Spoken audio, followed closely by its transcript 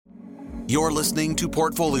You're listening to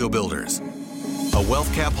Portfolio Builders, a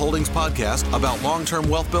WealthCap Holdings podcast about long-term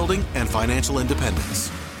wealth building and financial independence.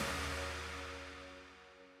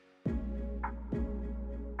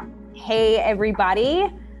 Hey, everybody.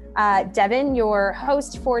 Devin, your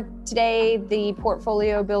host for today, the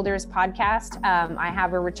Portfolio Builders podcast. I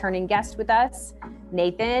have a returning guest with us,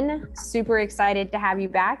 Nathan. Super excited to have you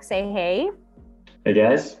back. Say hey. Hey,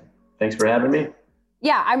 guys. Thanks for having me.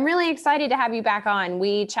 Yeah, I'm really excited to have you back on.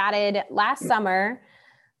 We chatted last summer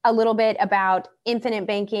a little bit about infinite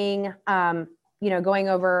banking, going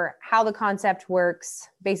over how the concept works,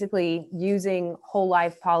 basically using whole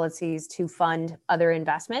life policies to fund other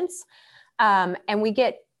investments. And we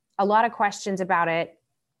get a lot of questions about it.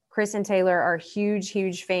 Chris and Taylor are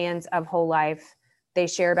huge fans of whole life. They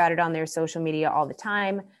share about it on their social media all the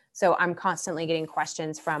time. So I'm constantly getting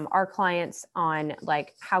questions from our clients on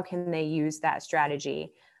like, how can they use that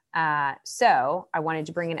strategy? So I wanted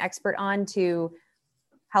to bring an expert on to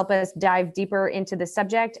help us dive deeper into the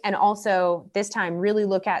subject, and also this time really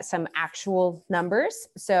look at some actual numbers.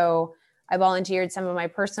 So I volunteered some of my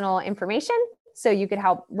personal information so you could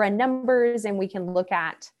help run numbers, and we can look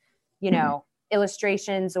at,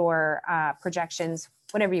 illustrations or projections,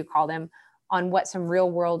 whatever you call them, on what some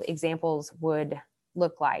real world examples would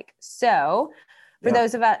look like. So for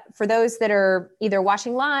those that are either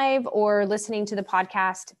watching live or listening to the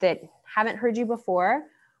podcast that haven't heard you before,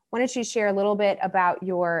 why don't you share a little bit about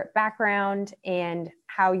your background and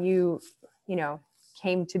how you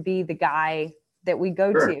came to be the guy that we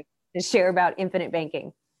go to share about infinite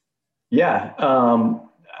banking? Yeah.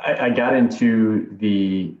 I got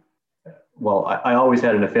into I always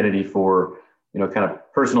had an affinity for, kind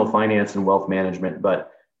of personal finance and wealth management, but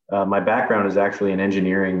my background is actually in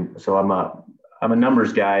engineering. So I'm a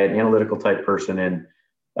numbers guy, an analytical type person. And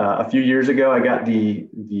a few years ago, I got the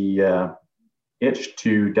itch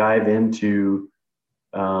to dive into,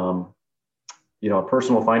 a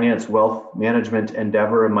personal finance wealth management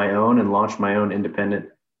endeavor of my own and launch my own independent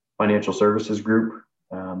financial services group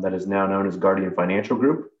that is now known as Guardian Financial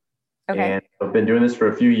Group. Okay. And I've been doing this for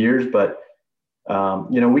a few years, but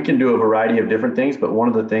we can do a variety of different things, but one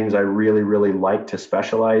of the things I really, really like to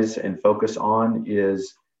specialize and focus on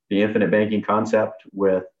is the infinite banking concept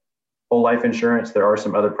with whole life insurance. There are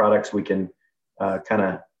some other products we can kind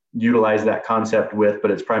of utilize that concept with, but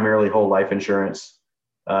it's primarily whole life insurance,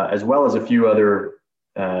 as well as a few other,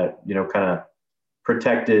 kind of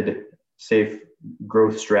protected, safe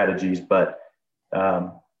growth strategies. But,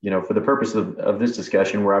 for the purpose of this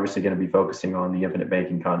discussion, we're obviously going to be focusing on the infinite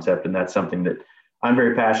banking concept. And that's something that I'm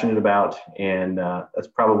very passionate about. And that's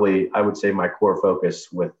probably, I would say, my core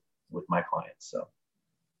focus with my clients. So.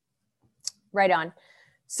 Right on.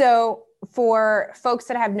 So for folks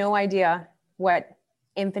that have no idea what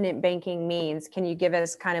infinite banking means, can you give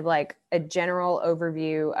us kind of like a general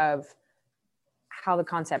overview of how the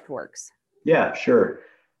concept works? Yeah, sure.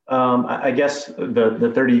 I guess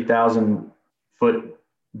the 30,000 foot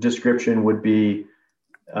description would be,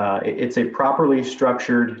 it's a properly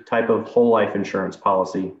structured type of whole life insurance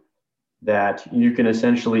policy that you can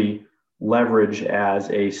essentially leverage as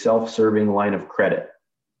a self-serving line of credit.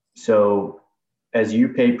 So as you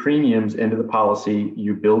pay premiums into the policy,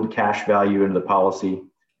 you build cash value into the policy.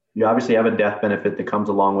 You obviously have a death benefit that comes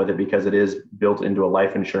along with it because it is built into a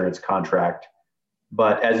life insurance contract.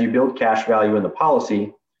 But as you build cash value in the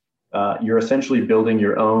policy, you're essentially building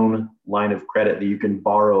your own line of credit that you can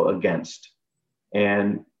borrow against.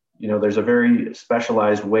 And, there's a very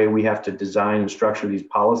specialized way we have to design and structure these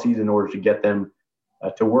policies in order to get them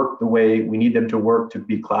to work the way we need them to work to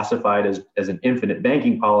be classified as an infinite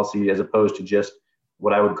banking policy, as opposed to just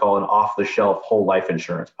what I would call an off-the-shelf whole life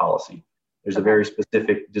insurance policy. There's a very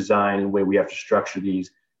specific design and way we have to structure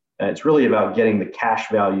these. And it's really about getting the cash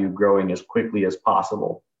value growing as quickly as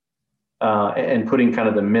possible and putting kind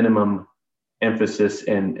of the minimum emphasis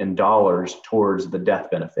in dollars towards the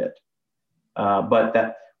death benefit. But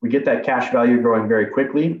that we get that cash value growing very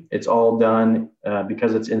quickly. It's all done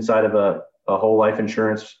because it's inside of a whole life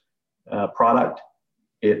insurance product.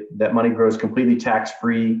 That money grows completely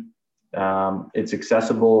tax-free. It's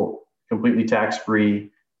accessible, completely tax-free.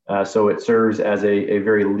 So it serves as a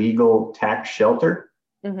very legal tax shelter.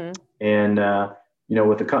 Mm-hmm. And,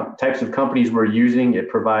 with the types of companies we're using, it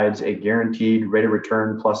provides a guaranteed rate of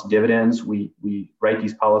return plus dividends. We write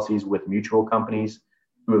these policies with mutual companies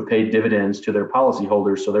who have paid dividends to their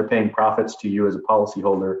policyholders. So they're paying profits to you as a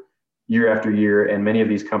policyholder year after year. And many of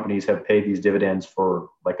these companies have paid these dividends for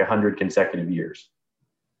like 100 consecutive years.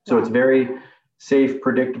 So it's very safe,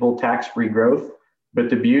 predictable, tax-free growth.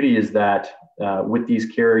 But the beauty is that with these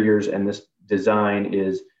carriers and this design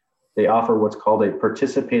is they offer what's called a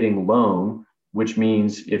participating loan, which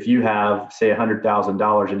means if you have, say,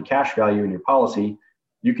 $100,000 in cash value in your policy,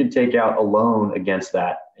 you can take out a loan against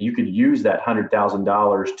that. You could use that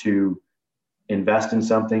 $100,000 to invest in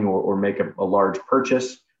something or make a large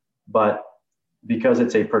purchase. But because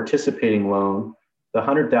it's a participating loan, the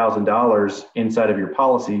 $100,000 inside of your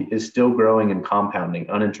policy is still growing and compounding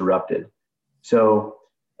uninterrupted. So,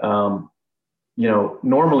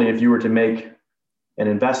 normally if you were to make an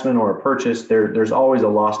investment or a purchase, there's always a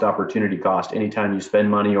lost opportunity cost anytime you spend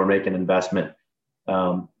money or make an investment.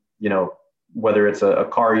 Whether it's a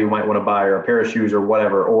car you might want to buy or a pair of shoes or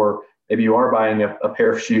whatever, or maybe you are buying a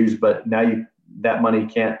pair of shoes, but now that money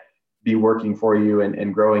can't be working for you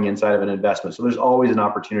and growing inside of an investment. So there's always an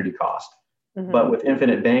opportunity cost. Mm-hmm. But with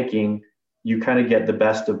infinite banking, you kind of get the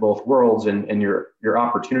best of both worlds, and your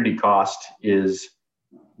opportunity cost is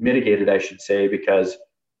mitigated, I should say, because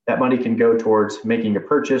that money can go towards making a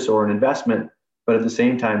purchase or an investment, but at the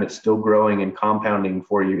same time, it's still growing and compounding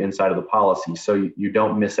for you inside of the policy. So you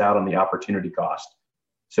don't miss out on the opportunity cost.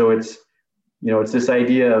 So it's this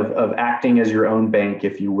idea of acting as your own bank,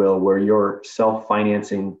 if you will, where you're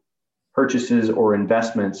self-financing purchases or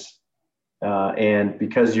investments. And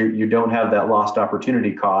because you don't have that lost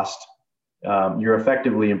opportunity cost, you're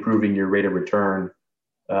effectively improving your rate of return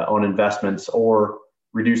on investments, or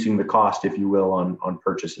reducing the cost, if you will, on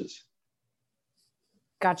purchases.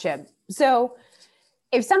 Gotcha. So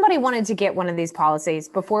if somebody wanted to get one of these policies,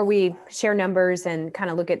 before we share numbers and kind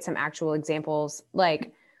of look at some actual examples,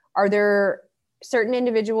 like, are there certain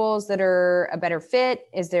individuals that are a better fit?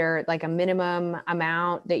 Is there like a minimum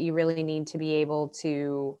amount that you really need to be able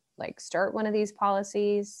to start one of these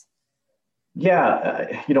policies?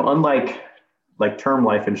 Yeah. Unlike term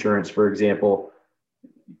life insurance, for example,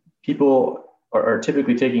 people are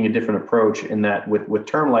typically taking a different approach in that with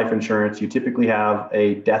term life insurance, you typically have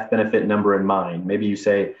a death benefit number in mind. Maybe you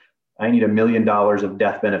say, I need $1 million of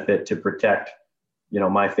death benefit to protect,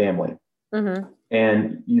 my family. Mm-hmm.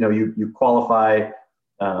 And, you qualify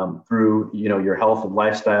through, your health and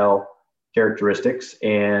lifestyle characteristics,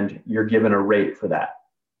 and you're given a rate for that.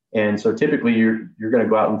 And so typically you're going to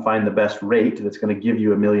go out and find the best rate that's going to give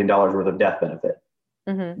you $1 million worth of death benefit.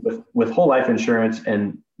 Mm-hmm. With whole life insurance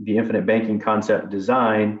and the infinite banking concept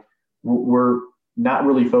design, we're not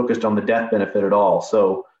really focused on the death benefit at all.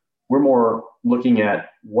 So we're more looking at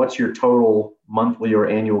what's your total monthly or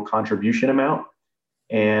annual contribution amount.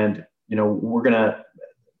 And,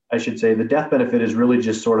 I should say the death benefit is really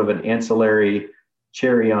just sort of an ancillary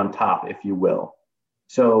cherry on top, if you will.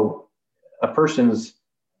 So a person's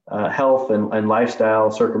health and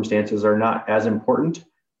lifestyle circumstances are not as important.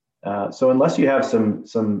 So unless you have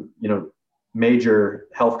some major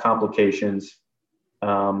health complications,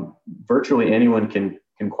 virtually anyone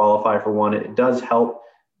can qualify for one. It does help,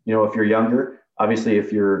 if you're younger. Obviously,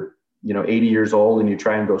 if you're 80 years old and you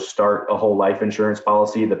try and go start a whole life insurance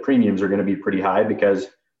policy, the premiums are going to be pretty high because,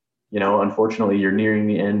 unfortunately, you're nearing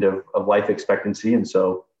the end of life expectancy, and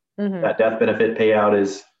so mm-hmm. that death benefit payout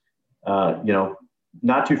is,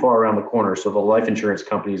 not too far around the corner. So the life insurance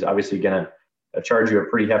company is obviously going to charge you a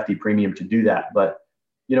pretty hefty premium to do that. But,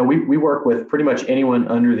 we work with pretty much anyone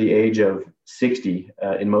under the age of 60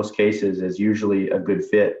 in most cases is usually a good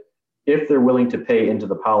fit if they're willing to pay into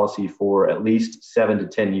the policy for at least 7 to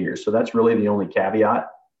 10 years. So that's really the only caveat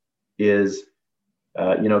is,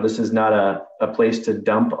 this is not a place to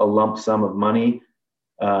dump a lump sum of money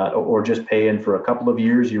or just pay in for a couple of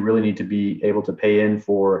years. You really need to be able to pay in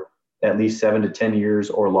for at least 7 to 10 years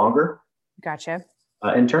or longer. Gotcha.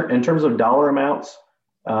 In terms of dollar amounts,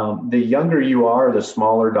 the younger you are, the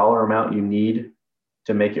smaller dollar amount you need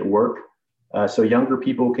to make it work. So younger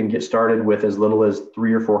people can get started with as little as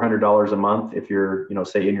 $300 or $400 a month if you're,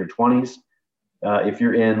 say in your 20s. If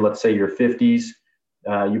you're in, let's say, your 50s,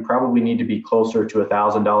 you probably need to be closer to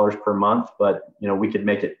 $1,000 per month. But we could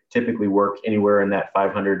make it typically work anywhere in that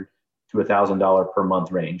 $500 to $1,000 per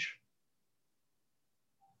month range.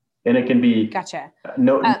 And it can be gotcha.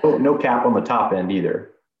 No cap on the top end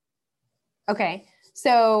either. Okay.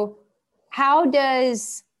 So how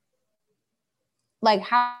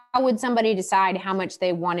would somebody decide how much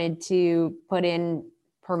they wanted to put in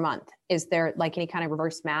per month? Is there any kind of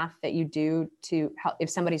reverse math that you do to help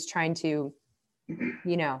if somebody's trying to,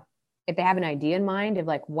 if they have an idea in mind of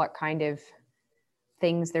what kind of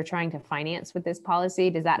things they're trying to finance with this policy?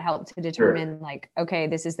 Does that help to determine okay,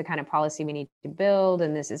 this is the kind of policy we need to build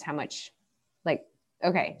and this is how much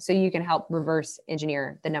okay, so you can help reverse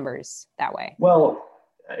engineer the numbers that way? Well,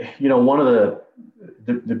 one of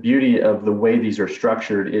the beauty of the way these are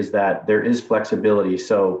structured is that there is flexibility.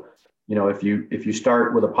 So, if you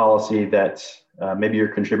start with a policy that's maybe you're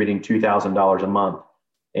contributing $2,000 a month,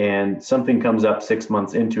 and something comes up 6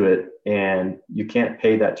 months into it and you can't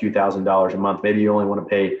pay that $2,000 a month. Maybe you only want to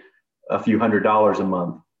pay a few $100s a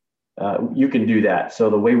month. You can do that. So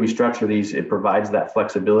the way we structure these, it provides that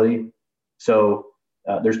flexibility. So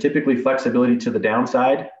there's typically flexibility to the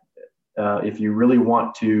downside. If you really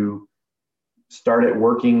want to start it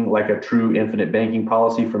working like a true infinite banking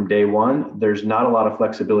policy from day one, there's not a lot of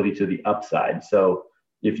flexibility to the upside. So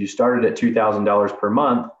if you started at $2,000 per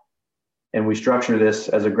month and we structure this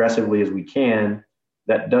as aggressively as we can,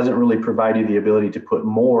 that doesn't really provide you the ability to put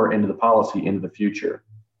more into the policy into the future.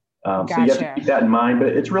 So you have to keep that in mind, but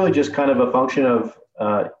it's really just kind of a function of,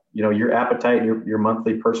 your appetite, your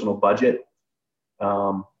monthly personal budget.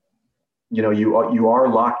 You are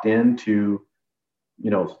locked into,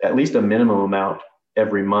 at least a minimum amount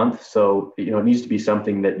every month. So, it needs to be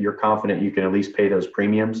something that you're confident you can at least pay those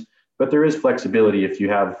premiums. But there is flexibility if you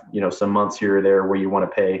have, some months here or there where you want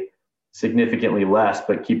to pay significantly less,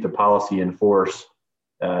 but keep the policy in force.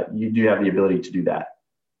 You do have the ability to do that.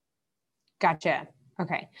 Gotcha.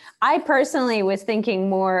 Okay. I personally was thinking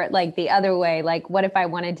more like the other way, like what if I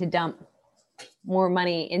wanted to dump more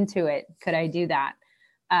money into it? Could I do that?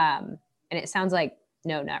 And it sounds like,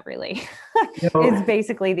 no, not really. It's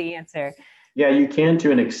basically the answer. Yeah, you can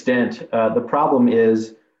to an extent. The problem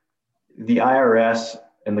is the IRS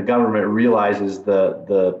and the government realizes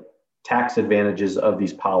the tax advantages of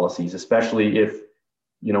these policies, especially if,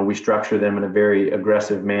 we structure them in a very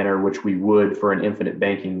aggressive manner, which we would for an infinite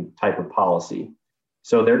banking type of policy.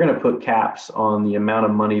 So they're going to put caps on the amount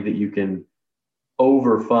of money that you can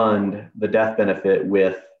overfund the death benefit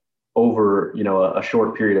with over, a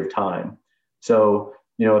short period of time. So,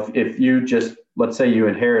 if you just, let's say you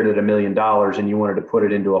inherited $1 million and you wanted to put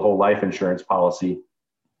it into a whole life insurance policy,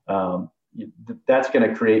 that's going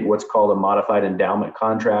to create what's called a modified endowment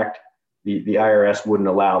contract. The IRS wouldn't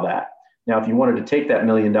allow that. Now, if you wanted to take that $1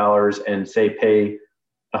 million and say pay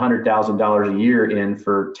 $100,000 a year in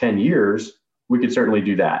for 10 years, we could certainly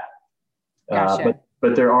do that. Gotcha.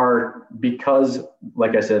 But there are, because,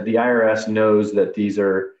 like I said, the IRS knows that these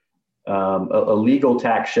are a legal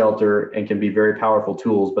tax shelter and can be very powerful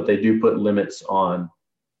tools, but they do put limits on,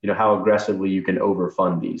 how aggressively you can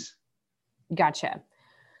overfund these. Gotcha.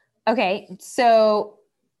 Okay. So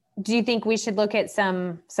do you think we should look at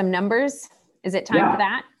some numbers? Is it time for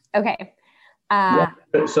that? Okay.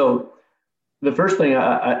 So the first thing,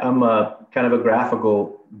 I'm a kind of a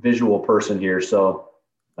graphical visual person here. So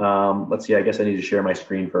let's see, I guess I need to share my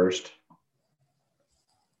screen first.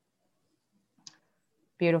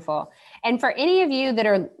 Beautiful. And for any of you that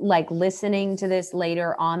are like listening to this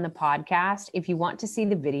later on the podcast, if you want to see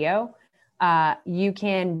the video, you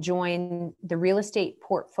can join the Real Estate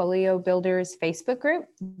Portfolio Builders Facebook group.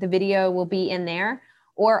 The video will be in there.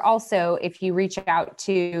 Or also, if you reach out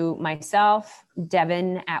to myself,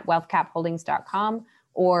 Devin at wealthcapholdings.com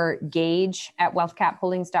or Gage at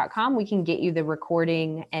wealthcapholdings.com, we can get you the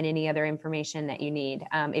recording and any other information that you need.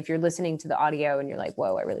 If you're listening to the audio and you're like,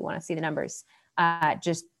 whoa, I really want to see the numbers,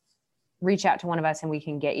 just reach out to one of us and we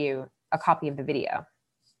can get you a copy of the video.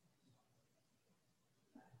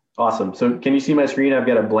 Awesome. So can you see my screen? I've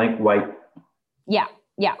got a blank white. Yeah.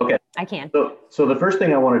 Okay. I can. So the first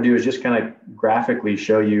thing I want to do is just kind of graphically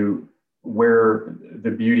show you where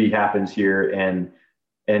the beauty happens here and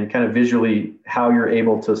kind of visually how you're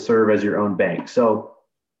able to serve as your own bank. So,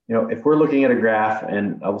 if we're looking at a graph,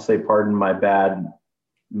 and I will say, pardon my bad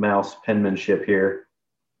mouse penmanship here,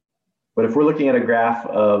 but if we're looking at a graph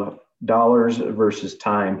of dollars versus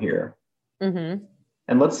time here, mm-hmm.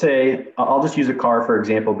 and let's say, I'll just use a car, for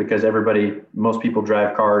example, because most people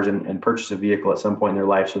drive cars and purchase a vehicle at some point in their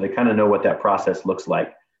life. So they kind of know what that process looks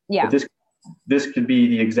like. Yeah. But this could be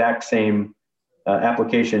the exact same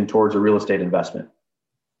application towards a real estate investment.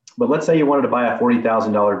 But let's say you wanted to buy a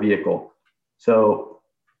 $40,000 vehicle. So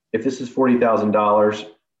if this is $40,000,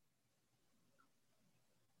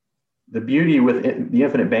 the beauty with the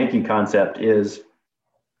infinite banking concept is,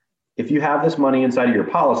 if you have this money inside of your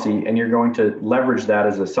policy and you're going to leverage that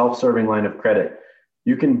as a self-serving line of credit,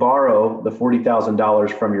 you can borrow the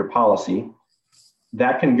 $40,000 from your policy.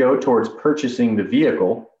 That can go towards purchasing the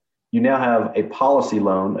vehicle. You now have a policy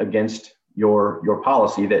loan against your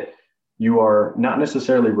policy that you are not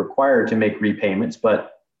necessarily required to make repayments,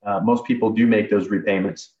 but most people do make those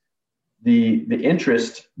repayments. The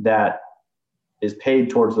interest that is paid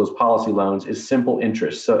towards those policy loans is simple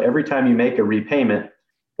interest. So every time you make a repayment,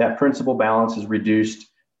 that principal balance is reduced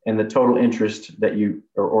and the total interest that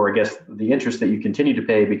or I guess the interest that you continue to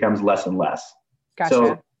pay becomes less and less.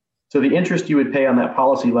 Gotcha. So the interest you would pay on that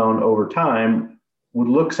policy loan over time would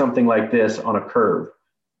look something like this on a curve.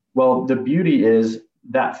 Well, the beauty is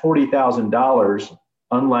that $40,000,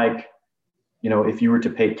 unlike, if you were to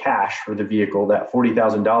pay cash for the vehicle, that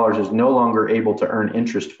 $40,000 is no longer able to earn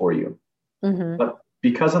interest for you. Mm-hmm. But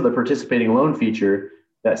because of the participating loan feature,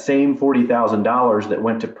 that same $40,000 that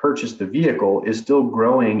went to purchase the vehicle is still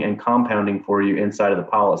growing and compounding for you inside of the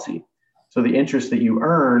policy. So the interest that you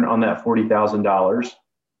earn on that $40,000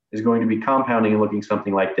 is going to be compounding and looking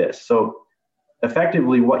something like this. So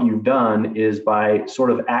effectively what you've done is, by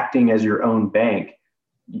sort of acting as your own bank,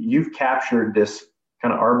 you've captured this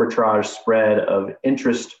kind of arbitrage spread of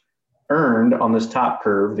interest earned on this top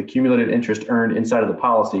curve, the cumulative interest earned inside of the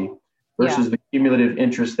policy, versus the cumulative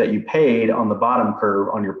interest that you paid on the bottom curve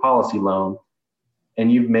on your policy loan.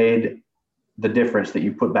 And you've made the difference that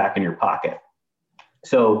you put back in your pocket.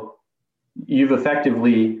 So you've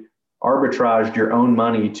effectively arbitraged your own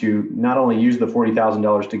money to not only use the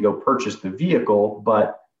 $40,000 to go purchase the vehicle,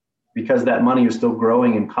 but because that money is still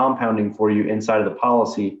growing and compounding for you inside of the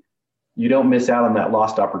policy, you don't miss out on that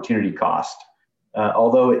lost opportunity cost.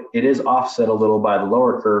 Although it is offset a little by the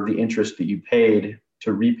lower curve, the interest that you paid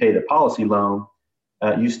to repay the policy loan,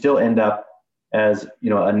 you still end up as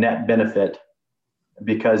a net benefit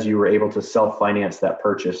because you were able to self-finance that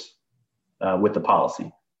purchase with the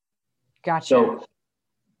policy. Gotcha.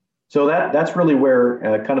 So that's really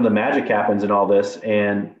where kind of the magic happens in all this.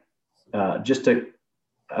 And I've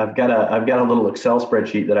got a little Excel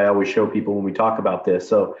spreadsheet that I always show people when we talk about this.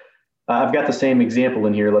 So I've got the same example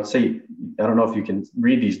in here. Let's say, I don't know if you can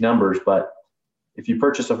read these numbers, but if you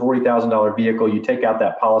purchase a $40,000 vehicle, you take out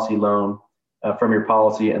that policy loan from your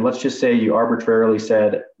policy. And let's just say you arbitrarily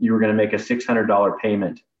said you were going to make a $600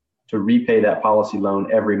 payment to repay that policy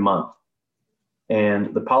loan every month.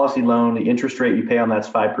 And the policy loan, the interest rate you pay on that's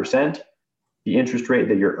 5%. The interest rate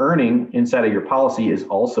that you're earning inside of your policy is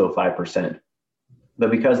also 5%.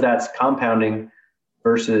 But because that's compounding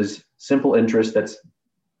versus simple interest, that's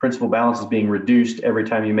principal balance is being reduced every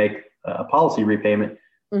time you make a policy repayment,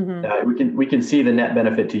 we can see the net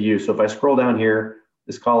benefit to you. So if I scroll down here,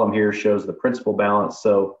 this column here shows the principal balance.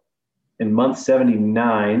 So in month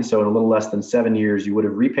 79, so in a little less than 7 years, you would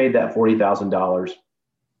have repaid that $40,000.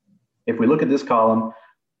 If we look at this column,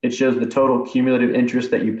 it shows the total cumulative interest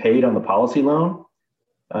that you paid on the policy loan.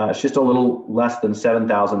 It's just a little less than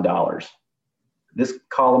 $7,000. This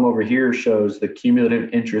column over here shows the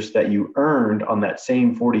cumulative interest that you earned on that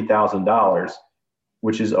same $40,000,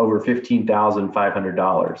 which is over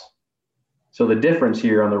 $15,500. So the difference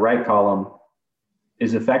here on the right column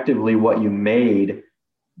is effectively what you made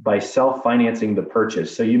by self-financing the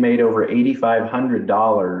purchase. So you made over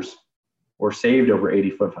 $8,500, or saved over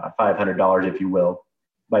 $8,500, if you will,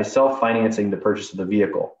 by self-financing the purchase of the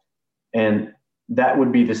vehicle. And that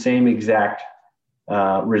would be the same exact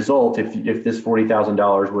result if this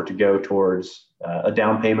 $40,000 were to go towards a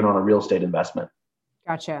down payment on a real estate investment.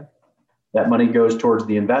 Gotcha. That money goes towards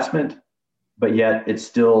the investment, but yet it's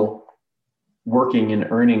still working and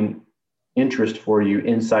earning interest for you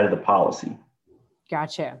inside of the policy.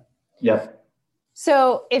 Gotcha. Yep.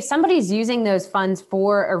 So if somebody's using those funds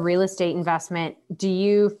for a real estate investment, do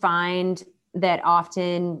you find that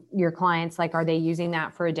often your clients, are they using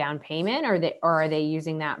that for a down payment, or are they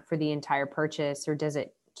using that for the entire purchase, or does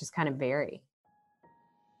it just kind of vary?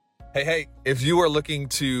 Hey, if you are looking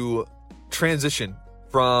to transition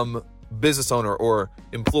from business owner or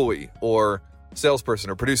employee or salesperson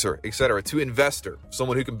or producer, etc., to investor,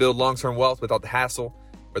 someone who can build long-term wealth without the hassle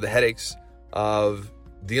or the headaches of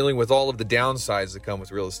dealing with all of the downsides that come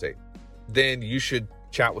with real estate, then you should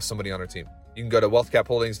chat with somebody on our team. You can go to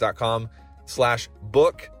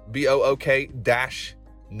wealthcapholdings.com/book, BOOK-now,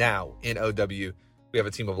 NOW. We have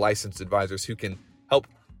a team of licensed advisors who can help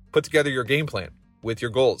put together your game plan with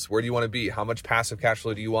your goals. Where do you want to be? How much passive cash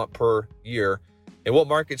flow do you want per year? And what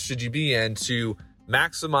markets should you be in to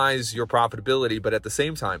maximize your profitability, but at the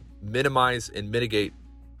same time, minimize and mitigate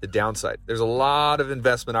the downside? There's a lot of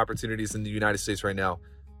investment opportunities in the United States right now.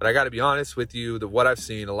 But I got to be honest with you that what I've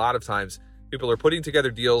seen a lot of times, people are putting together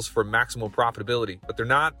deals for maximum profitability, but they're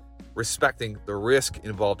not respecting the risk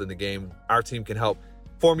involved in the game. Our team can help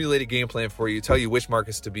formulate a game plan for you, tell you which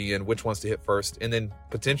markets to be in, which ones to hit first, and then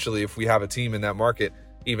potentially, if we have a team in that market,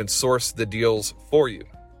 even source the deals for you.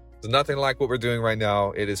 There's nothing like what we're doing right now.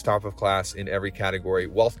 It is top of class in every category.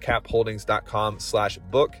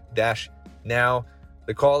 wealthcapholdings.com/book-now.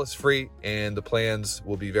 The call is free, and the plans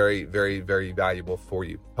will be very, very, very valuable for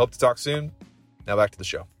you. Hope to talk soon. Now back to the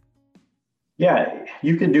show. Yeah,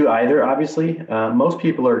 you can do either, obviously. Most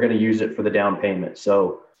people are going to use it for the down payment.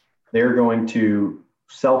 So they're going to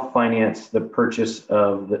self-finance the purchase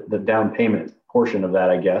of the down payment portion of that,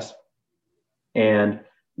 I guess. And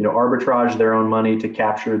arbitrage their own money to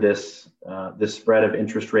capture this spread of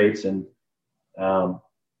interest rates and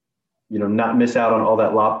not miss out on all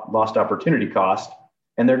that lost opportunity cost.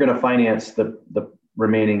 And they're going to finance the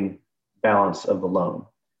remaining balance of the loan,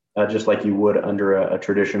 just like you would under a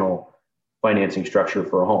traditional financing structure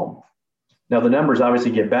for a home. Now, the numbers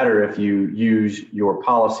obviously get better if you use your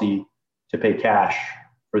policy to pay cash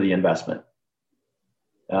for the investment.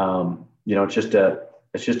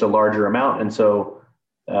 It's just a larger amount, and so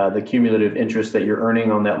the cumulative interest that you're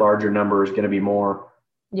earning on that larger number is going to be more.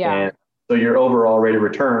 Yeah. And so your overall rate of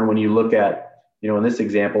return, when you look at, in this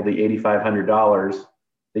example, the $8,500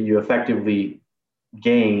 that you effectively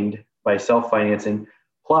gained by self-financing,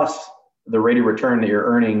 plus the rate of return that you're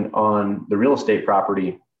earning on the real estate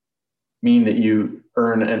property, mean that you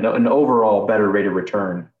earn an overall better rate of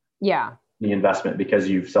return. Yeah. The investment, because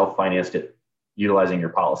you've self-financed it utilizing your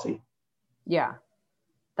policy. Yeah.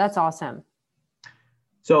 That's awesome.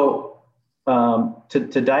 So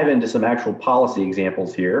to dive into some actual policy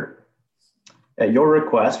examples here, at your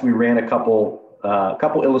request, we ran a couple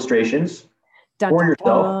illustrations for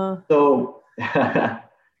yourself. So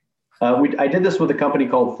I did this with a company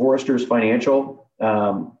called Foresters Financial.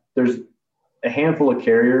 There's a handful of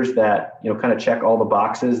carriers that kind of check all the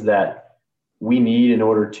boxes that we need in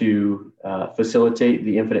order to facilitate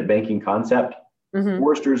the infinite banking concept. Mm-hmm.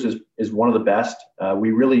 Foresters is one of the best.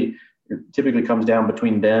 It typically comes down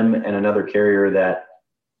between them and another carrier that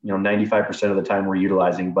 95% of the time we're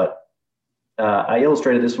utilizing. But I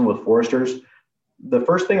illustrated this one with Foresters. The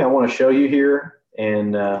first thing I want to show you here,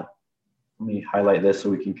 and let me highlight this so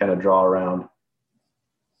we can kind of draw around,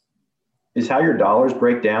 is how your dollars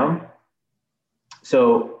break down.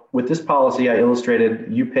 So with this policy, I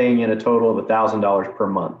illustrated you paying in a total of $1,000 per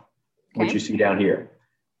month, which you see down here.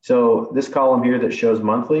 So this column here that shows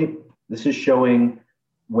monthly, this is showing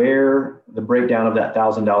where the breakdown of that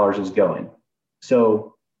 $1,000 is going.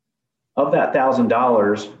 So of that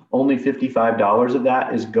 $1,000, only $55 of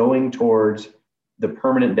that is going towards the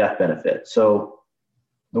permanent death benefit. So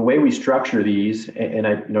the way we structure these, and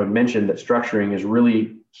I mentioned that structuring is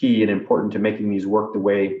really key and important to making these work the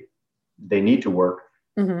way they need to work,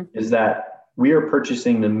 is that we are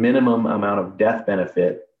purchasing the minimum amount of death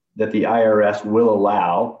benefit that the IRS will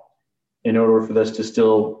allow in order for this to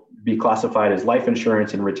still be classified as life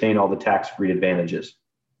insurance and retain all the tax-free advantages.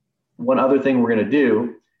 One other thing we're going to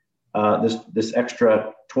do, this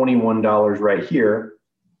extra $21 right here,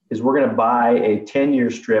 is we're going to buy a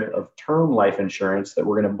 10-year strip of term life insurance that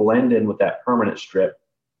we're going to blend in with that permanent strip.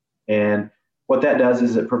 And what that does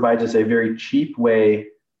is it provides us a very cheap way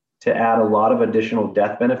to add a lot of additional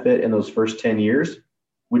death benefit in those first 10 years,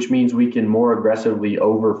 which means we can more aggressively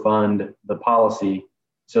overfund the policy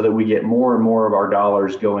so that we get more and more of our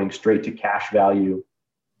dollars going straight to cash value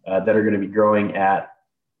that are going to be growing at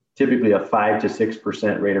typically a 5 to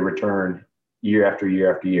 6% rate of return year after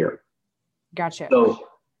year after year. Gotcha.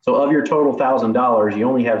 So of your total $1,000, you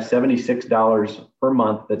only have $76 per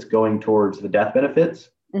month that's going towards the death benefits.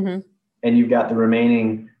 Mm-hmm. And you've got the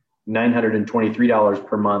remaining $923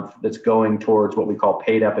 per month that's going towards what we call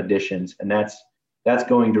paid up additions. And that's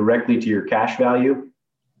going directly to your cash value.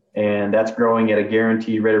 And that's growing at a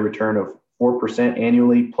guaranteed rate of return of 4%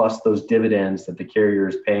 annually, plus those dividends that the carrier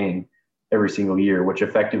is paying every single year, which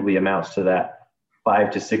effectively amounts to that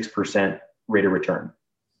 5 to 6% rate of return.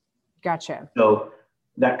 Gotcha. So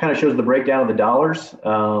that kind of shows the breakdown of the dollars.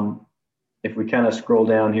 If we kind of scroll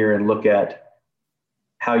down here and look at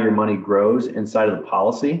how your money grows inside of the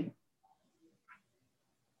policy.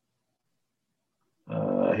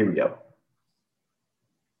 Here we go.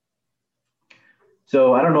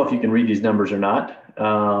 So I don't know if you can read these numbers or not.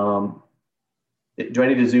 Do I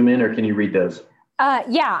need to zoom in or can you read those?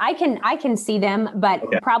 Yeah, I can see them, but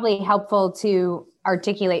probably helpful to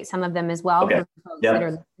articulate some of them as well for folks that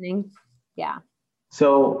are listening. Yeah.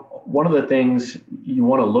 So one of the things you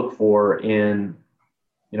want to look for in,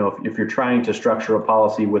 if you're trying to structure a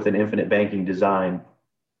policy with an infinite banking design,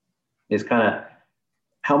 is kind of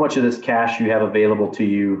how much of this cash you have available to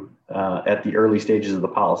you at the early stages of the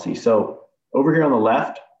policy. So over here on the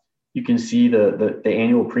left, you can see the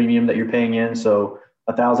annual premium that you're paying in. So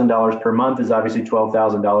 $1,000 per month is obviously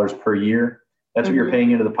 $12,000 per year. That's what you're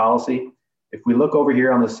paying into the policy. If we look over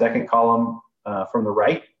here on the second column from the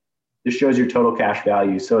right, this shows your total cash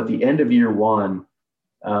value. So at the end of year one,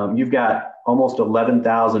 you've got almost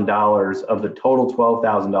 $11,000 of the total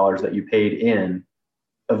 $12,000 that you paid in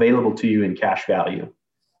available to you in cash value.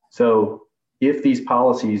 So if these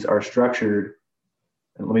policies are structured,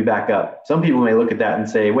 and let me back up. Some people may look at that and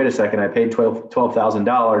say, wait a second, I paid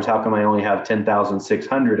 $12,000. How come I only have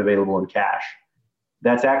 $10,600 available in cash?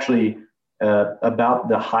 That's actually about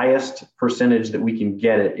the highest percentage that we can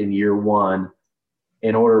get it in year one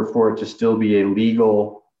in order for it to still be a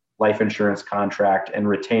legal life insurance contract and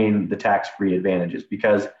retain the tax-free advantages.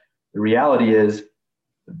 Because the reality is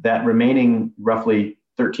that remaining roughly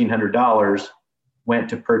 $1,300 went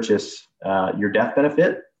to purchase your death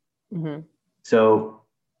benefit. Mm-hmm. So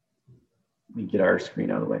let me get our screen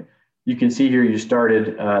out of the way. You can see here you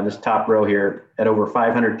started this top row here at over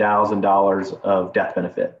 $500,000 of death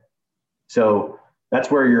benefit. So that's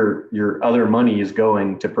where your other money is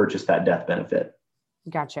going to purchase that death benefit.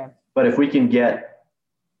 Gotcha. But if we can get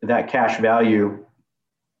that cash value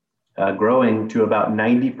growing to about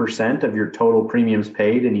 90% of your total premiums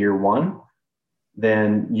paid in year one,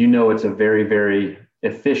 then you know it's a very, very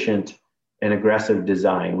efficient and aggressive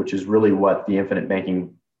design, which is really what the infinite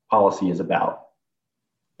banking policy is about.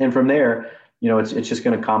 And from there, it's just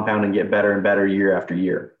going to compound and get better and better year after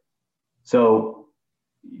year. So,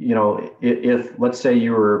 if let's say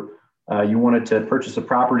you wanted to purchase a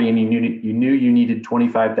property and you knew you needed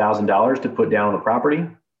 $25,000 to put down on the property.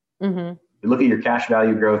 Mm-hmm. You look at your cash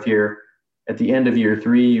value growth here. At the end of year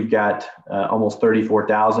three, you've got almost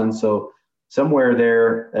 $34,000. So somewhere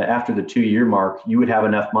there after the 2-year mark, you would have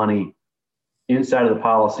enough money inside of the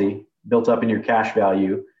policy built up in your cash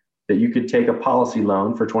value that you could take a policy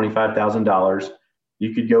loan for $25,000.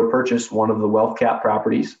 You could go purchase one of the wealth cap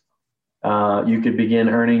properties. You could begin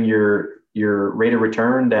earning your rate of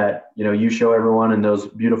return that you show everyone in those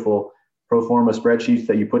beautiful pro forma spreadsheets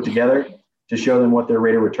that you put together to show them what their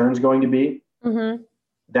rate of return is going to be. Mm-hmm.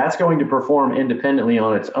 That's going to perform independently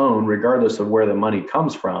on its own, regardless of where the money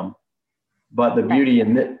comes from. But the beauty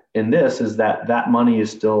in this is that money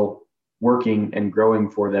is still working and growing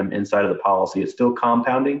for them inside of the policy. It's still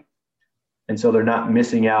compounding. And so they're not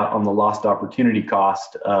missing out on the lost opportunity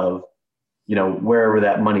cost of, wherever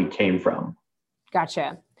that money came from.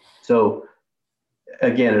 Gotcha. So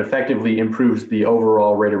again, it effectively improves the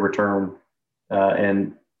overall rate of return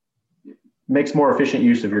and makes more efficient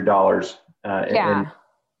use of your dollars and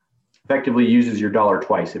effectively uses your dollar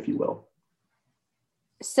twice, if you will.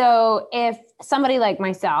 So if somebody like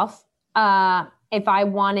myself, if I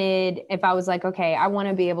was like, okay, I want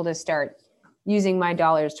to be able to start using my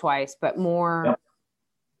dollars twice, but more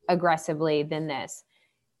aggressively than this.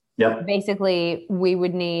 Yep. Basically, we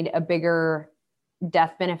would need a bigger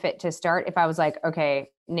death benefit to start. If I was like,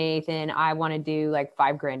 okay, Nathan, I want to do like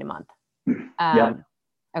 $5,000 a month.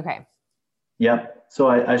 Okay. Yep. So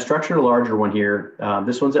I structured a larger one here.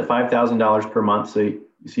 This one's at $5,000 per month. So you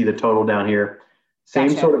see the total down here.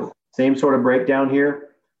 Same sort of breakdown here.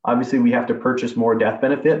 Obviously, we have to purchase more death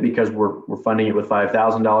benefit because we're funding it with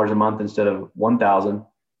 $5,000 a month instead of $1,000.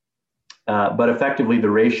 But effectively,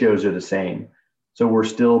 the ratios are the same. So we're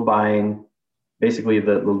still buying basically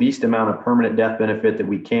the least amount of permanent death benefit that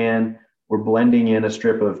we can. We're blending in a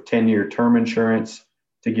strip of 10-year term insurance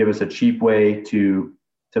to give us a cheap way to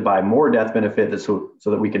buy more death benefit so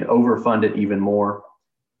that we can overfund it even more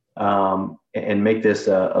and make this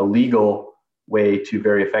a legal way to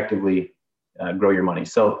very effectively grow your money.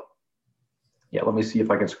 So let me see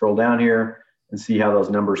if I can scroll down here and see how those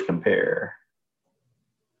numbers compare.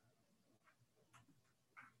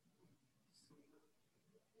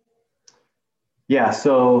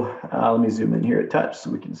 So let me zoom in here a touch so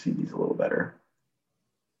we can see these a little better.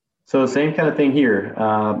 So same kind of thing here.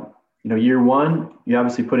 Year one, you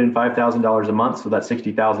obviously put in $5,000 a month, so that's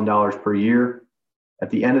 $60,000 per year. At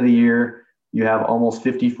the end of the year, you have almost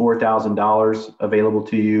 $54,000 available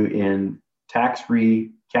to you in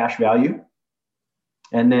tax-free cash value.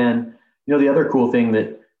 And then, the other cool thing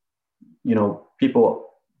that, people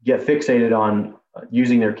get fixated on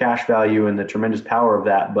using their cash value and the tremendous power of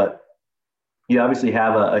that, but you obviously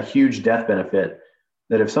have a huge death benefit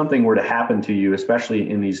that if something were to happen to you, especially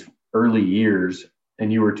in these early years,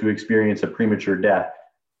 and you were to experience a premature death,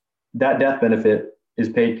 that death benefit is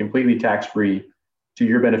paid completely tax-free to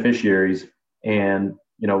your beneficiaries and,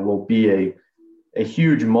 will be a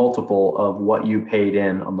huge multiple of what you paid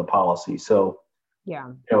in on the policy. So,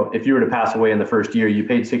 if you were to pass away in the first year, you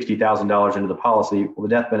paid $60,000 into the policy. Well,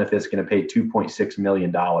 the death benefit is going to pay $2.6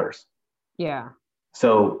 million. Yeah.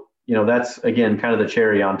 So, that's, again, kind of the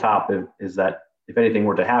cherry on top is that if anything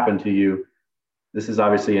were to happen to you, this is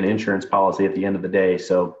obviously an insurance policy at the end of the day.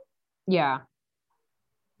 So, but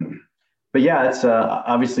it's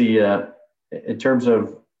obviously in terms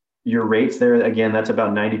of your rates there, again, that's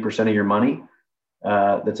about 90% of your money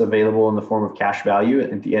that's available in the form of cash value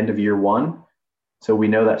at the end of year one. So we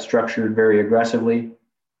know that's structured very aggressively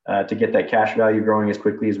to get that cash value growing as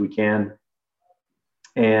quickly as we can.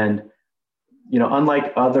 And,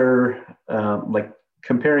 unlike other like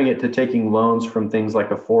comparing it to taking loans from things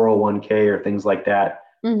like a 401k or things like that,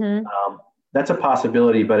 that's a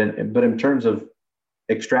possibility. But in terms of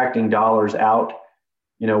extracting dollars out,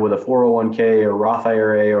 with a 401k or Roth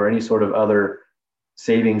IRA or any sort of other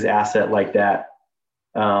savings asset like that,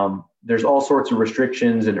 there's all sorts of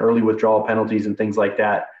restrictions and early withdrawal penalties and things like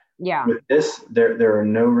that. Yeah. With this, there are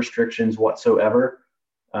no restrictions whatsoever.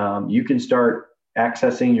 You can start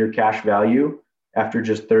accessing your cash value after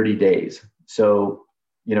just 30 days. So,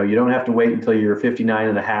 you don't have to wait until you're 59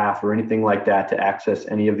 and a half or anything like that to access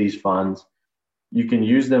any of these funds. You can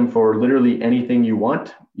use them for literally anything you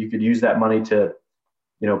want. You could use that money to,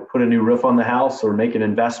 put a new roof on the house or make an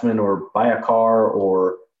investment or buy a car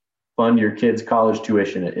or fund your kids' college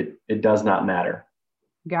tuition. It does not matter.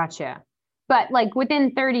 Gotcha. But like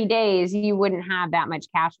within 30 days, you wouldn't have that much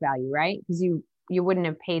cash value, right? Because you wouldn't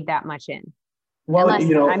have paid that much in. Well,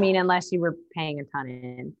 unless you were paying a ton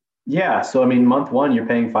in. Yeah. So, month one, you're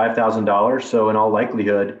paying $5,000. So in all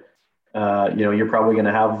likelihood, you're probably going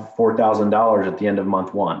to have $4,000 at the end of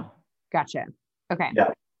month one. Gotcha. Okay.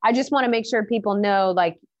 Yeah. I just want to make sure people know,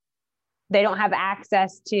 like, they don't have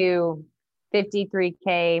access to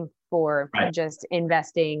 $53K for just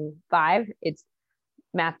investing $5. It's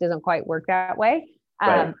math doesn't quite work that way.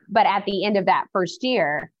 Right. But at the end of that first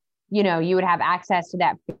year, you would have access to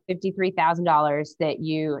that $53,000 that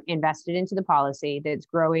you invested into the policy that's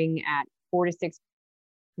growing at 4 to 6%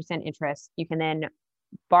 interest. You can then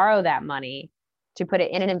borrow that money to put it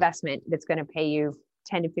in an investment that's going to pay you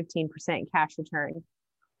 10 to 15% cash return.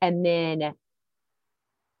 And then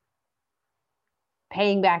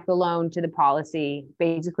paying back the loan to the policy,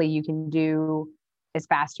 basically you can do as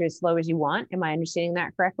fast or as slow as you want. Am I understanding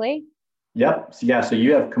that correctly? Yep. So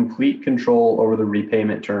you have complete control over the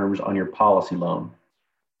repayment terms on your policy loan.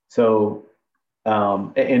 So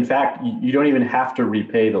in fact, you don't even have to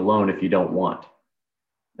repay the loan if you don't want.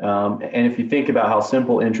 And if you think about how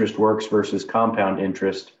simple interest works versus compound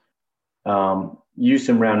interest, use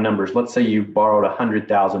some round numbers. Let's say you borrowed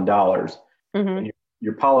 $100,000 and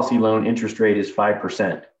your policy loan interest rate is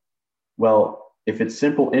 5%. Well, if it's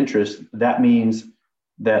simple interest, that means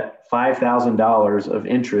that $5,000 of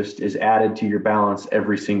interest is added to your balance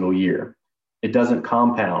every single year. It doesn't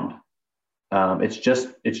compound. It's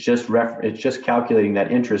just calculating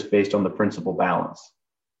that interest based on the principal balance.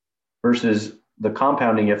 Versus the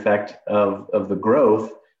compounding effect of the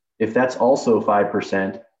growth, if that's also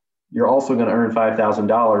 5%, you're also going to earn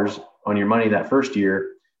 $5,000 on your money that first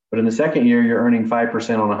year. But in the second year, you're earning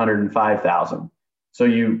 5% on $105,000. So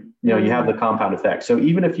you have the compound effect. So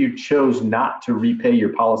even if you chose not to repay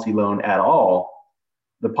your policy loan at all,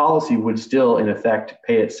 the policy would still, in effect,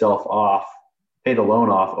 pay the loan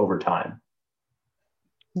off over time.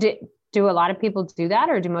 Do a lot of people do that,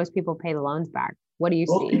 or do most people pay the loans back? What do you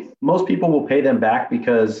see? Most people will pay them back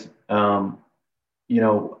because,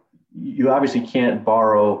 you obviously can't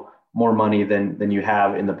borrow more money than you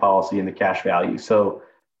have in the policy and the cash value. So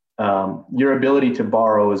your ability to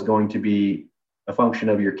borrow is going to be a function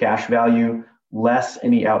of your cash value less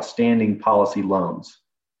any outstanding policy loans.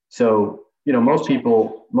 So, most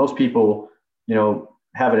people,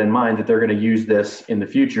 have it in mind that they're going to use this in the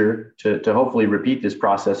future to hopefully repeat this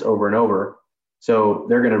process over and over. So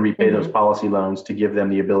they're going to repay those policy loans to give them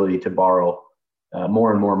the ability to borrow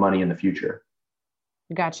more and more money in the future.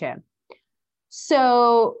 Gotcha.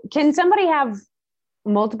 So can somebody have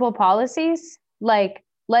multiple policies? Like,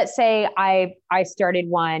 let's say I started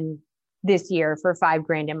one this year for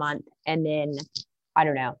 $5,000 a month. And then, I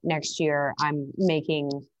don't know, next year I'm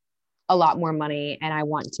making a lot more money and I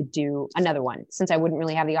want to do another one, since I wouldn't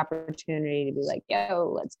really have the opportunity to be like,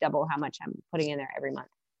 let's double how much I'm putting in there every month.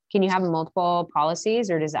 Can you have multiple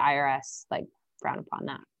policies, or does the IRS frown upon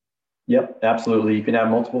that? Yep, absolutely. You can have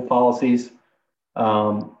multiple policies.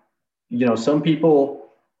 Some people,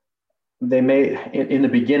 they may, in the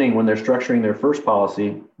beginning, when they're structuring their first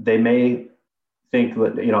policy, they may think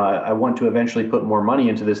that, I want to eventually put more money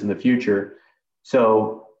into this in the future.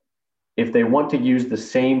 So if they want to use the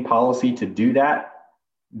same policy to do that,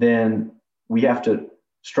 then we have to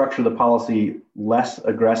structure the policy less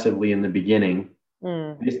aggressively in the beginning.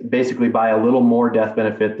 Basically buy a little more death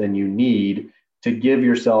benefit than you need to give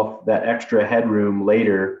yourself that extra headroom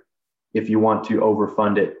later if you want to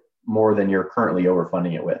overfund it more than you're currently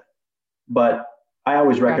overfunding it with. But I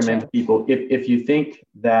always recommend to people, if you think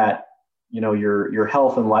that your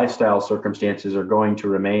health and lifestyle circumstances are going to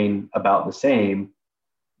remain about the same,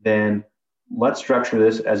 then let's structure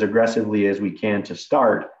this as aggressively as we can to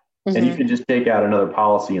start, and you can just take out another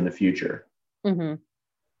policy in the future.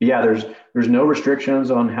 Yeah, there's no restrictions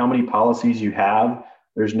on how many policies you have.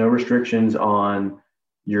 There's no restrictions on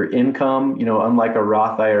your income, unlike a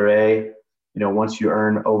Roth IRA, once you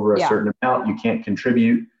earn over a certain amount, you can't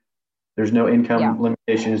contribute. There's no income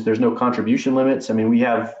limitations. There's no contribution limits. I mean, we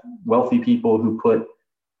have wealthy people who put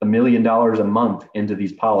 $1 million a month into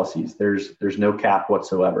these policies. There's no cap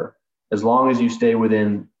whatsoever, as long as you stay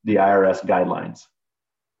within the IRS guidelines.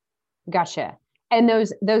 Gotcha. And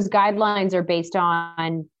those guidelines are based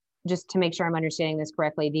on, just to make sure I'm understanding this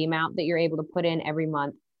correctly, the amount that you're able to put in every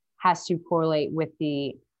month has to correlate with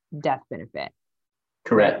the death benefit.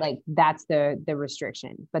 Correct. Right? Like that's the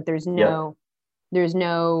restriction, but there's no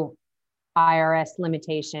IRS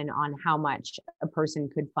limitation on how much a person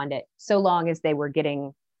could fund it, so long as they were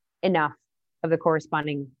getting enough of the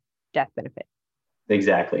corresponding death benefit.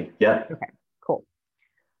 Exactly. Yep. Okay, cool.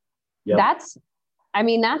 Yep. That's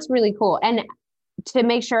really cool. And to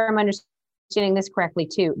make sure I'm understanding this correctly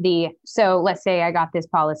too, so let's say I got this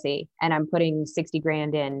policy and I'm putting 60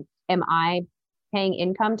 grand in. Am I paying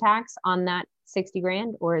income tax on that 60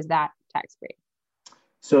 grand, or is that tax free?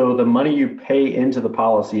 So the money you pay into the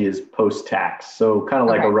policy is post-tax. So kind of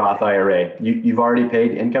like a Roth IRA, you've already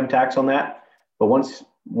paid income tax on that. But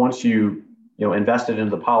once you invested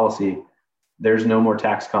into the policy, there's no more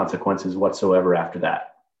tax consequences whatsoever after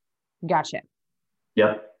that. Gotcha.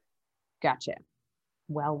 Yep. Gotcha.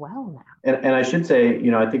 Well now. And I should say,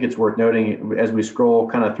 I think it's worth noting as we scroll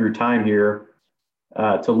kind of through time here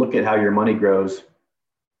to look at how your money grows.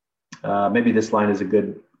 Maybe this line is a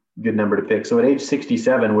good number to pick. So at age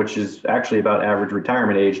 67, which is actually about average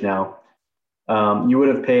retirement age now, you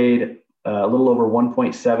would have paid a little over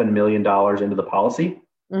 $1.7 million into the policy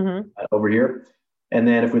over here. And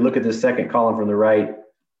then if we look at the second column from the right,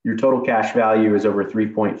 your total cash value is over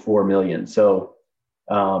 3.4 million. So,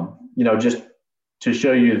 just to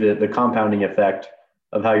show you the compounding effect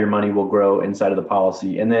of how your money will grow inside of the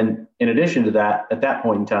policy. And then in addition to that, at that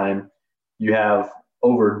point in time, you have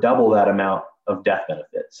over double that amount of death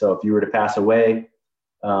benefit. So if you were to pass away,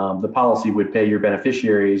 the policy would pay your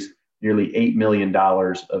beneficiaries nearly $8 million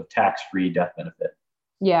of tax-free death benefit.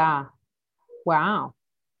 Yeah. Wow.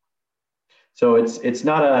 So it's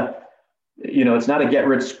not a get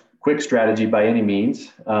rich quick strategy by any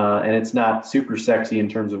means. And it's not super sexy in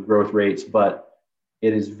terms of growth rates, but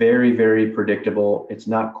it is very, very predictable. It's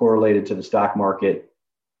not correlated to the stock market.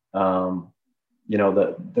 The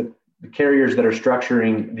carriers that are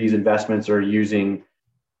structuring these investments are using,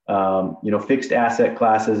 fixed asset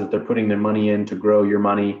classes that they're putting their money in to grow your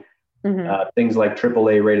money. Things like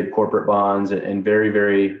AAA rated corporate bonds and very,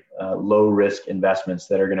 very low risk investments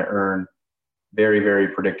that are going to earn very, very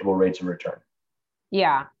predictable rates of return.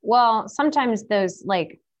 Yeah. Well, sometimes those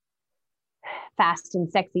like fast and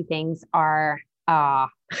sexy things are, they're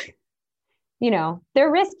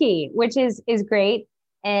risky, which is great.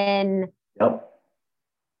 And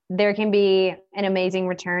there can be an amazing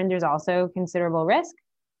return. There's also considerable risk.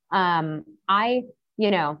 I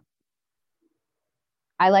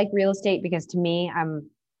like real estate because to me,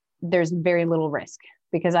 there's very little risk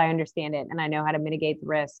because I understand it and I know how to mitigate the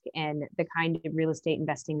risk. And the kind of real estate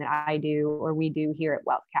investing that I do or we do here at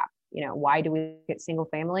WealthCap, why do we get single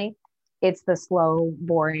family? It's the slow,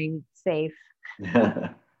 boring, safe,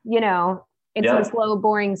 the slow,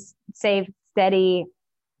 boring, safe, steady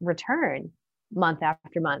return month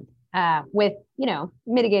after month with,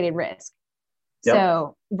 mitigated risk.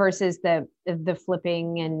 So versus the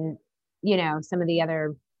flipping and, some of the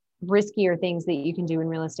other riskier things that you can do in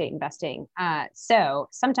real estate investing. So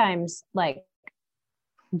sometimes like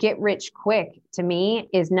get rich quick to me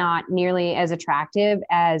is not nearly as attractive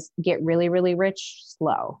as get really, really rich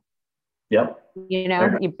slow. Yep. You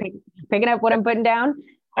picking up what I'm putting down.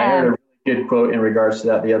 I heard a really good quote in regards to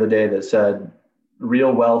that the other day that said,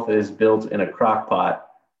 real wealth is built in a crock pot,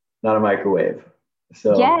 not a microwave.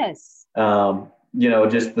 So, yes.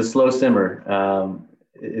 Just the slow simmer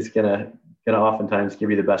is going to oftentimes give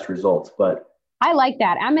you the best results. But I like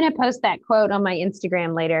that. I'm going to post that quote on my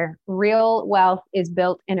Instagram later. Real wealth is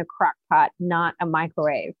built in a crock pot, not a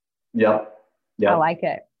microwave. Yep. I like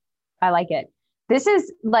it. This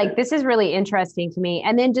is really interesting to me.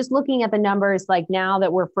 And then just looking at the numbers, like now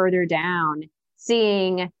that we're further down,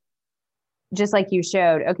 seeing just like you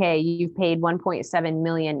showed, okay, you've paid 1.7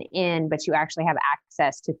 million in, but you actually have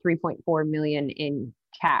access to 3.4 million in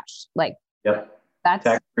cash. Like, that's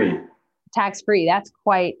tax free. That's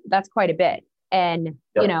quite a bit. And,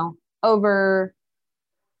 over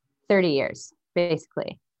 30 years,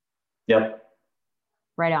 basically. Yep.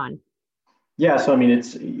 Right on. Yeah. So, I mean,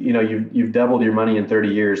 it's, you've doubled your money in 30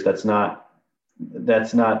 years. That's not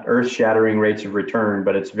earth shattering rates of return,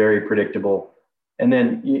 but it's very predictable. And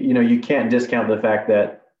then, you can't discount the fact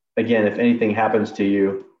that, again, if anything happens to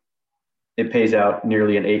you, it pays out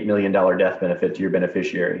nearly an $8 million death benefit to your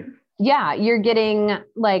beneficiary. Yeah, you're getting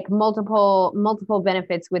like multiple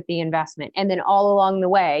benefits with the investment. And then all along the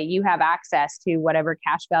way, you have access to whatever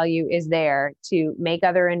cash value is there to make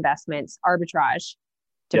other investments, arbitrage,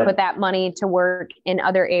 to put that money to work in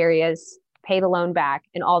other areas, pay the loan back,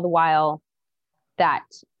 and all the while that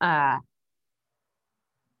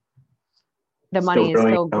the money is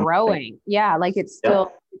still growing. Yeah, like it's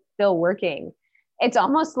still working. It's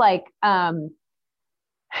almost like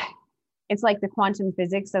it's like the quantum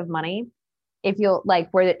physics of money. If you'll like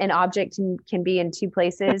where an object can be in two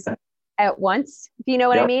places at once. Do you know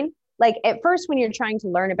what I mean? Like at first when you're trying to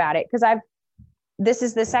learn about it, because this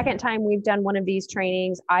is the second time we've done one of these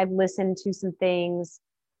trainings. I've listened to some things,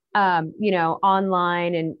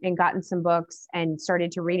 online and gotten some books and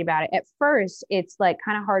started to read about it. At first, it's like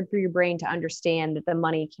kind of hard for your brain to understand that the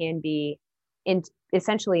money can be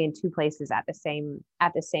essentially in two places at the same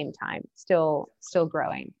time, still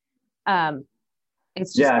growing.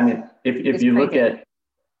 It's just, I mean, if you look at,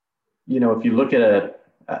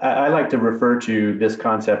 I like to refer to this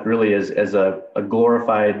concept really as a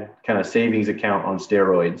glorified kind of savings account on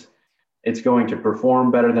steroids. It's going to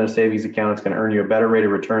perform better than a savings account. It's going to earn you a better rate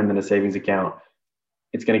of return than a savings account.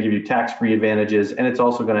 It's going to give you tax-free advantages, and it's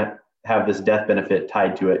also going to have this death benefit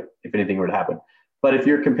tied to it if anything were to happen. But if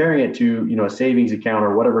you're comparing it to, a savings account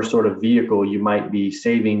or whatever sort of vehicle you might be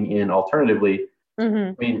saving in alternatively,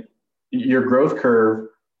 I mean, your growth curve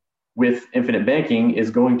with infinite banking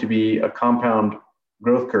is going to be a compound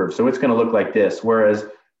growth curve. So it's going to look like this. Whereas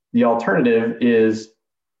the alternative is,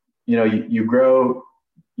 you grow,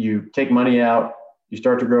 you take money out, you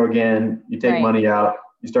start to grow again, you take money out,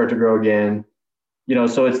 you start to grow again.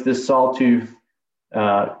 So it's this sawtooth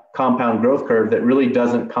compound growth curve that really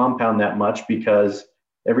doesn't compound that much, because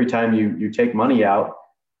every time you take money out,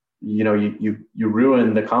 you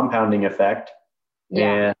ruin the compounding effect.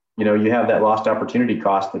 And you have that lost opportunity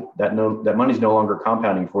cost that money's no longer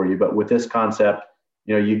compounding for you. But with this concept,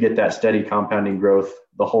 you get that steady compounding growth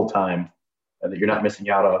the whole time that you're not missing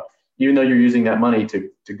out on, even though you're using that money to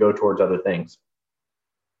go towards other things.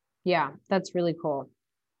 Yeah, that's really cool.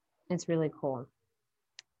 It's really cool.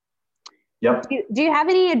 Yep. Do you have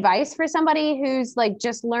any advice for somebody who's like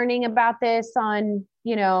just learning about this on,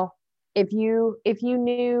 if you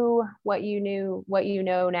knew what you know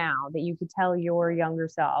now that you could tell your younger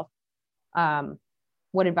self,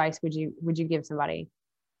 what advice would you give somebody?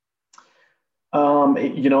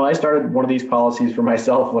 I started one of these policies for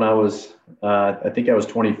myself when I was, I think I was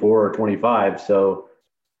 24 or 25. So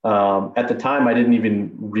at the time, I didn't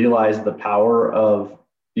even realize the power of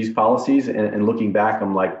these policies. And looking back,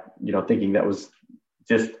 I'm like, thinking that was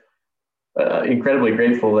just incredibly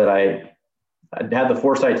grateful that I had the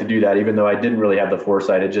foresight to do that, even though I didn't really have the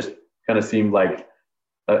foresight. It just kind of seemed like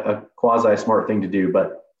a quasi smart thing to do.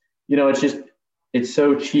 But, it's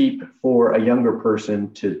so cheap for a younger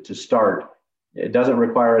person to start. It doesn't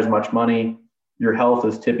require as much money. Your health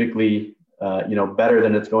is typically, better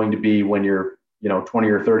than it's going to be when you're, 20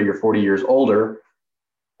 or 30 or 40 years older.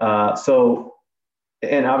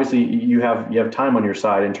 And obviously you have time on your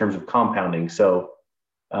side in terms of compounding. So,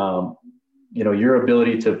 your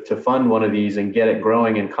ability to fund one of these and get it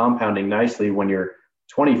growing and compounding nicely when you're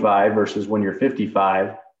 25 versus when you're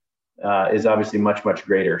 55 is obviously much, much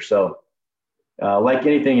greater. So like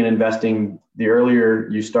anything in investing, the earlier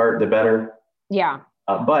you start, the better. Yeah.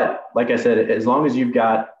 But like I said, as long as you've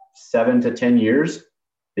got 7 to 10 years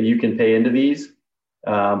that you can pay into these,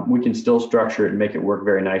 we can still structure it and make it work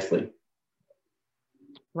very nicely.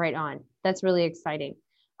 Right on. That's really exciting.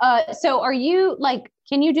 So are you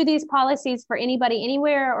can you do these policies for anybody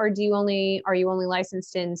anywhere, or are you only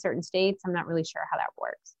licensed in certain states? I'm not really sure how that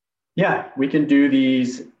works. Yeah, we can do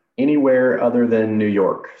these anywhere other than New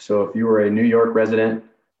York. So if you were a New York resident,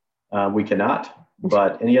 we cannot,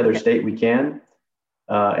 but any other state we can.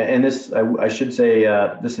 And this, I should say,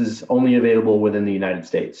 this is only available within the United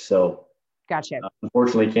States. So gotcha.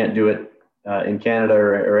 Unfortunately can't do it in Canada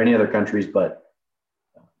or any other countries, but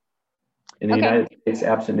in the United States,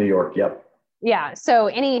 absent New York. Yep. Yeah. So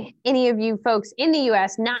any of you folks in the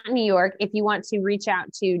US, not New York, if you want to reach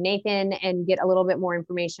out to Nathan and get a little bit more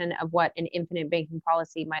information of what an infinite banking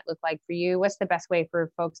policy might look like for you, what's the best way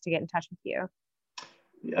for folks to get in touch with you?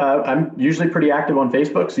 I'm usually pretty active on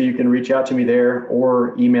Facebook, so you can reach out to me there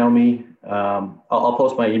or email me. I'll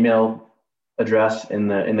post my email address in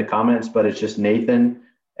the comments, but it's just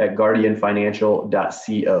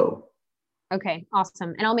nathan@guardianfinancial.co. Okay,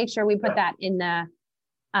 awesome. And I'll make sure we put that in the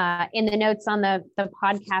notes on the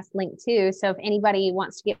podcast link too. So if anybody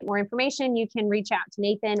wants to get more information, you can reach out to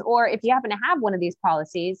Nathan, or if you happen to have one of these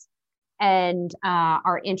policies and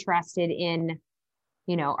are interested in,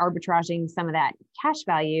 arbitraging some of that cash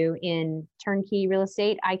value in turnkey real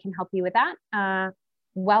estate, I can help you with that.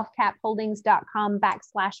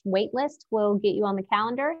 wealthcapholdings.com/waitlist will get you on the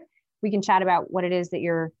calendar. We can chat about what it is that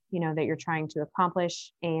you're trying to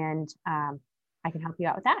accomplish, and I can help you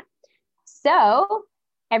out with that. So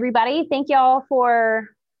everybody, thank y'all for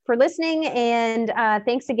listening. And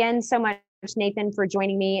thanks again so much, Nathan, for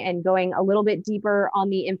joining me and going a little bit deeper on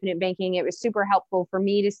the infinite banking. It was super helpful for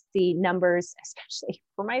me to see numbers, especially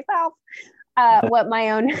for myself, what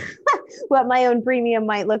my own premium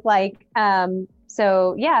might look like.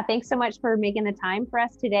 So yeah, thanks so much for making the time for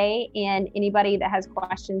us today. And anybody that has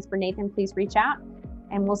questions for Nathan, please reach out,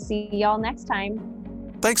 and we'll see y'all next time.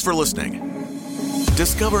 Thanks for listening.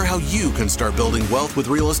 Discover how you can start building wealth with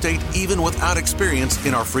real estate even without experience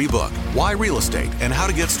in our free book, Why Real Estate and How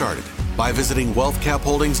to Get Started, by visiting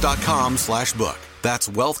wealthcapholdings.com/book. That's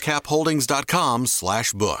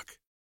wealthcapholdings.com/book.